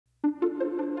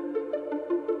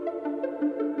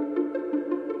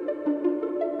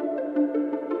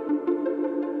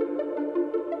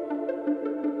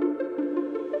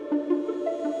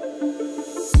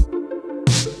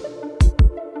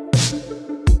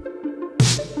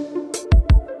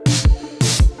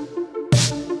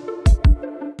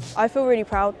I feel really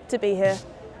proud to be here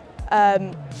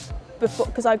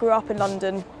because I grew up in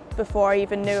London before I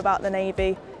even knew about the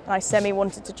Navy, and I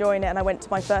semi-wanted to join it, and I went to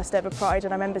my first ever Pride,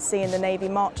 and I remember seeing the Navy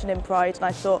marching in Pride, and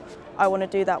I thought, I want to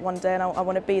do that one day, and I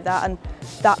want to be that, and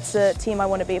that's a team I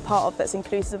want to be a part of that's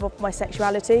inclusive of my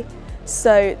sexuality.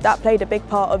 So that played a big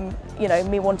part of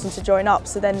me wanting to join up.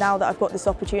 So then now that I've got this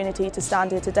opportunity to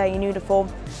stand here today in uniform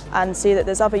and see that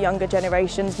there's other younger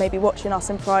generations maybe watching us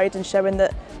in Pride and showing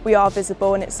that we are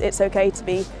visible and it's okay to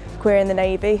be queer in the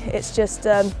Navy, it's just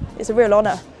it's a real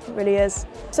honour, it really is.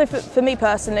 So for me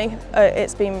personally,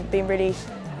 it's been really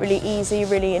easy,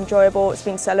 really enjoyable. It's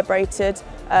been celebrated.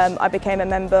 I became a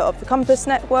member of the Compass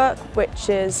Network, which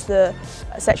is the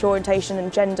sexual orientation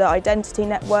and gender identity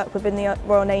network within the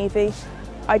Royal Navy.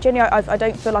 I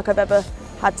don't feel like I've ever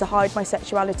had to hide my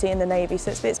sexuality in the Navy,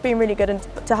 so it's been really good, and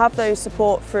to have those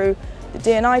support through the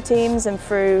D&I teams and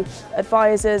through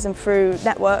advisors and through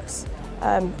networks,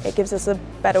 it gives us a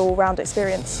better all-round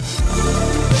experience.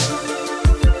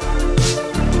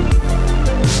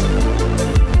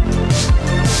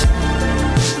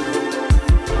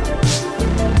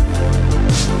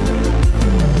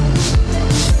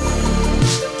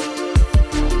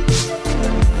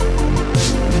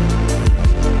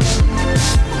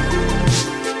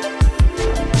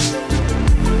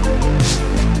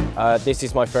 This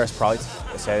is my first Pride,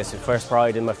 so this is the first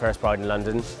Pride and my first Pride in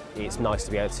London. It's nice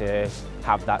to be able to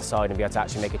have that side and be able to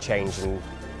actually make a change and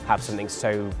have something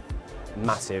so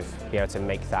massive, be able to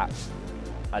make that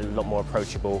a lot more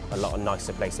approachable, a lot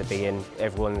nicer place to be in.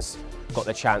 Everyone's got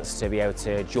the chance to be able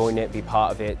to join it, be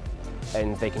part of it,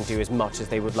 and they can do as much as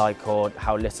they would like or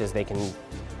how little as they can,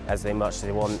 much as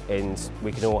they want, and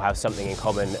we can all have something in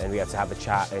common and be able to have a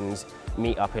chat and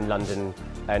meet up in London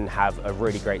and have a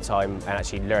really great time and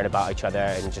actually learn about each other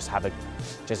and just have a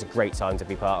great time to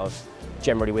be part of.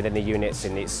 Generally within the units,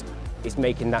 and it's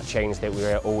making that change that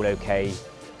we're all okay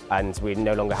and we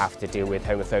no longer have to deal with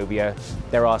homophobia.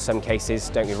 There are some cases,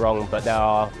 don't get me wrong, but there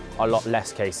are a lot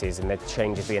less cases, and the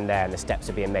change is being there and the steps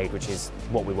are being made, which is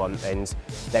what we want, and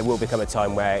there will become a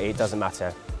time where it doesn't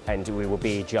matter and we will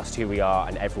be just who we are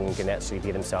and everyone can actually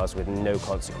be themselves with no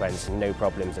consequence, no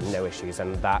problems and no issues,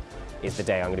 and that is the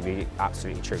day I'm going to be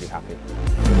absolutely, truly happy.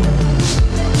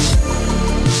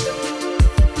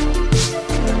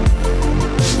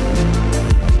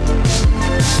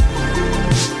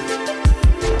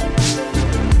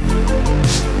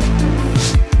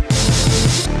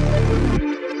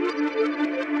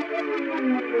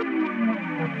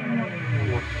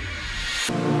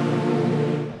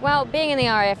 Well, being in the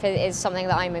RAF is something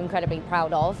that I'm incredibly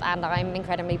proud of, and I'm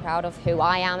incredibly proud of who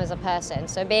I am as a person.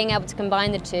 So being able to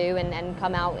combine the two and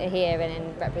come out here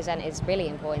and represent is really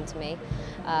important to me.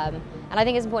 And I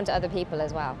think it's important to other people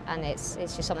as well, and it's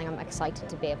just something I'm excited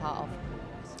to be a part of.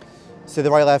 So the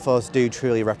Royal Air Force do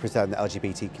truly represent the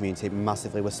LGBT community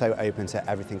massively. We're so open to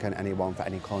everything and anyone for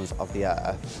any corners of the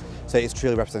earth. So it's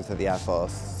truly represented the Air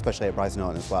Force, especially at Brize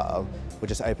Norton as well. We're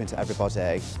just open to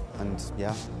everybody, and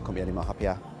yeah, couldn't be any more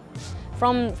happier.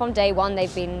 From day one,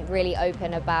 they've been really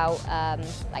open about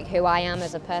like who I am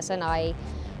as a person. I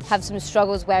have some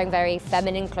struggles wearing very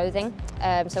feminine clothing.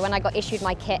 So when I got issued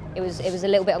my kit, it was a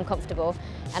little bit uncomfortable,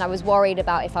 and I was worried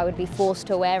about if I would be forced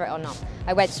to wear it or not.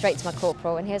 I went straight to my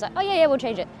corporal, and he was like, "Oh yeah, we'll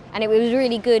change it." And it was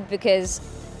really good because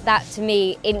that to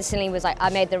me instantly was like I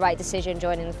made the right decision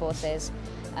joining the forces,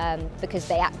 because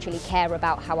they actually care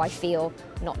about how I feel,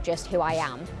 not just who I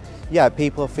am. Yeah,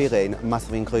 people are feeling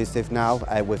massively inclusive now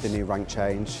with the new rank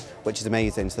change, which is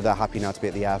amazing. So they're happy now to be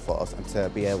at the Air Force and to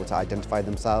be able to identify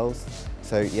themselves.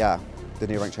 So yeah, the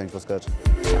new rank change was good.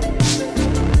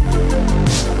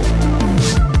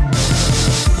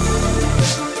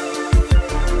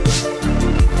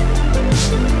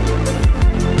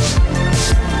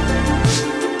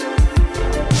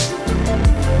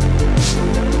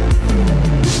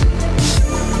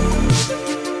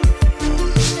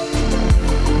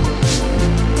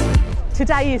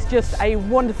 Today is just a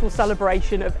wonderful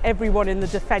celebration of everyone in the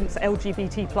defence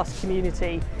LGBT+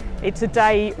 community. It's a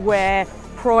day where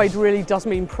pride really does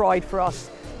mean pride for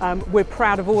us. We're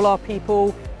proud of all our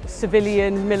people,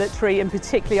 civilian, military, and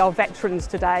particularly our veterans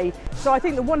today. So I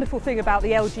think the wonderful thing about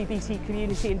the LGBT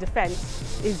community in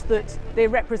defence is that they're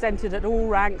represented at all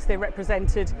ranks, they're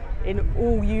represented in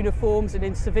all uniforms and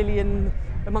in civilian,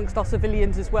 amongst our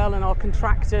civilians as well, and our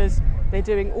contractors. They're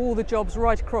doing all the jobs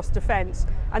right across defence,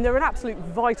 and they're an absolute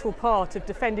vital part of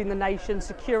defending the nation,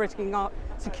 securing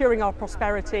our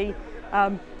prosperity,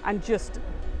 and just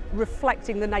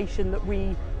reflecting the nation that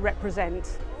we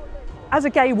represent. As a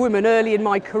gay woman early in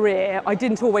my career, I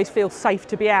didn't always feel safe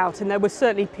to be out, and there were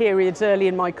certainly periods early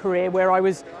in my career where I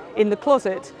was in the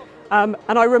closet. And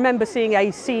I remember seeing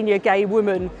a senior gay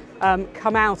woman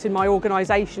come out in my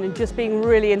organisation and just being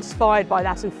really inspired by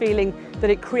that and feeling that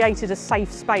it created a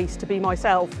safe space to be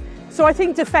myself. So I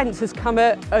think defence has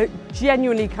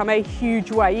genuinely come a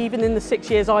huge way. Even in the 6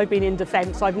 years I've been in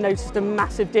defence, I've noticed a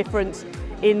massive difference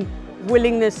in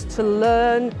willingness to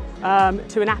learn,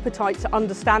 to an appetite to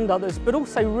understand others, but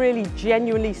also really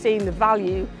genuinely seeing the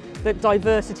value that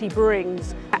diversity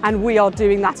brings. And we are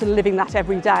doing that and living that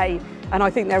every day. And I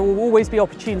think there will always be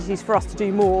opportunities for us to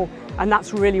do more. And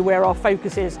that's really where our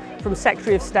focus is, from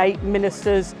Secretary of State,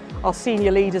 ministers, our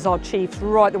senior leaders, our chiefs,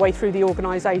 right the way through the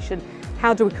organisation.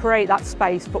 How do we create that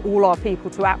space for all our people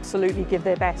to absolutely give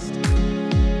their best?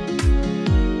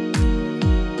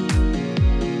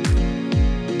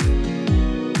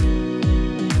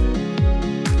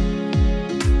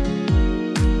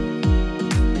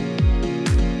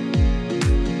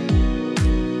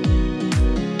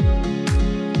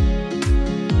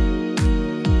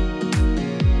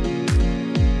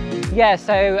 Yeah,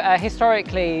 so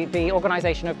historically the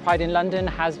organisation of Pride in London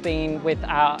has been with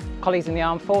our colleagues in the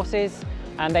armed forces,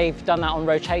 and they've done that on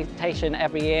rotation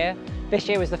every year. This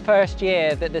year was the first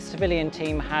year that the civilian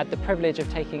team had the privilege of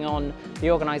taking on the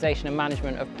organisation and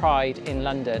management of Pride in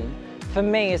London. For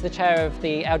me, as the chair of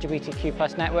the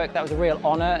LGBTQ+ network, that was a real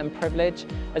honour and privilege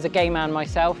as a gay man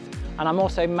myself. And I'm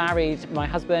also married. My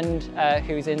husband,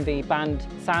 who's in the band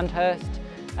Sandhurst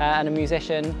and a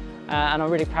musician, and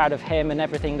I'm really proud of him and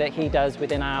everything that he does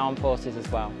within our armed forces as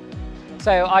well.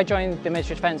 So I joined the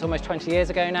Ministry of Defence almost 20 years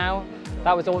ago now.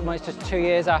 That was almost just 2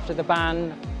 years after the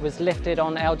ban was lifted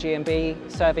on LG&B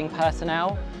serving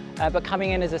personnel. But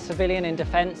coming in as a civilian in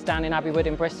defence down in Abbey Wood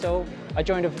in Bristol, I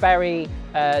joined a very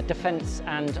defence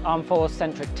and armed force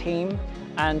centric team.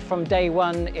 And from day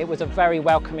one, it was a very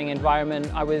welcoming environment.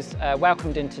 I was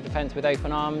welcomed into defence with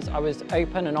open arms. I was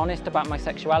open and honest about my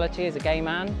sexuality as a gay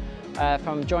man.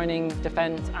 From joining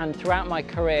defence and throughout my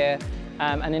career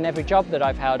and in every job that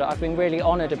I've held, I've been really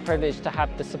honoured and privileged to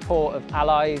have the support of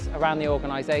allies around the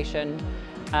organisation,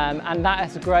 and that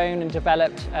has grown and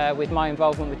developed with my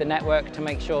involvement with the network to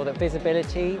make sure that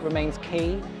visibility remains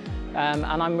key, and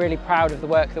I'm really proud of the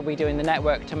work that we do in the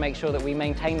network to make sure that we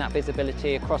maintain that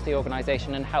visibility across the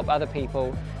organisation and help other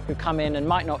people who come in and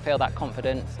might not feel that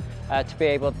confidence to be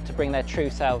able to bring their true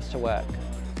selves to work.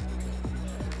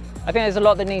 I think there's a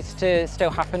lot that needs to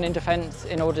still happen in defence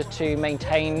in order to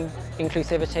maintain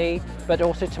inclusivity, but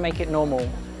also to make it normal.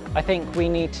 I think we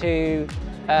need to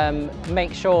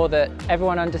make sure that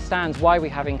everyone understands why we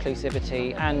have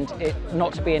inclusivity and it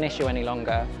not to be an issue any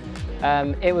longer.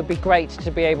 It would be great to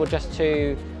be able just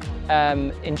to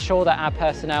ensure that our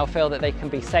personnel feel that they can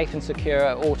be safe and secure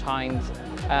at all times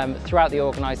throughout the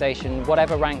organisation,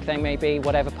 whatever rank they may be,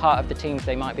 whatever part of the teams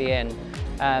they might be in.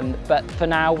 But for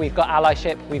now, we've got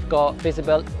allyship, we've got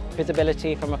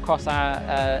visibility from across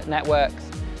our networks,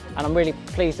 and I'm really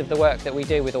pleased with the work that we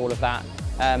do with all of that.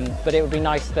 But it would be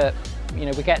nice that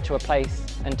we get to a place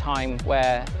and time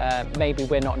where maybe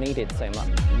we're not needed so much.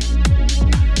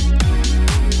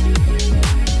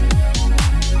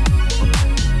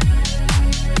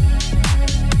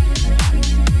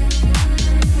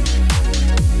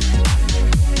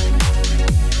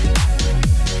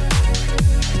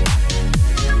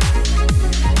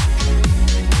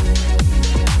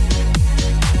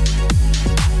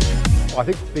 I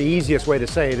think the easiest way to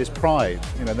say it is pride.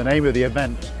 The name of the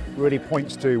event really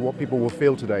points to what people will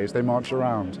feel today as they march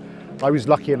around. I was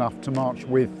lucky enough to march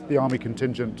with the Army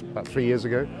contingent about 3 years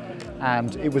ago,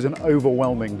 and it was an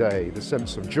overwhelming day. The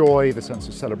sense of joy, the sense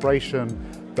of celebration,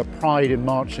 the pride in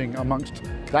marching amongst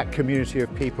that community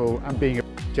of people and being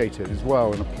appreciated as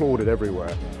well and applauded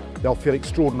everywhere. They'll feel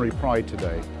extraordinary pride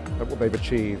today at what they've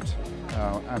achieved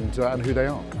and who they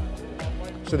are.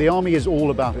 So the Army is all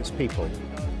about its people.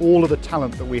 All of the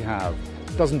talent that we have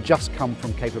doesn't just come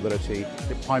from capability,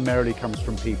 it primarily comes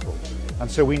from people. And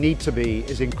so we need to be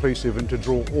as inclusive and to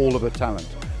draw all of the talent.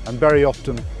 And very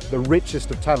often the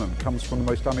richest of talent comes from the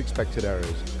most unexpected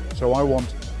areas. So I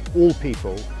want all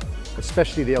people,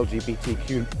 especially the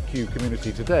LGBTQ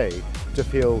community today, to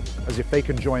feel as if they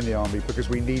can join the Army because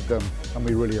we need them and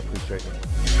we really appreciate them.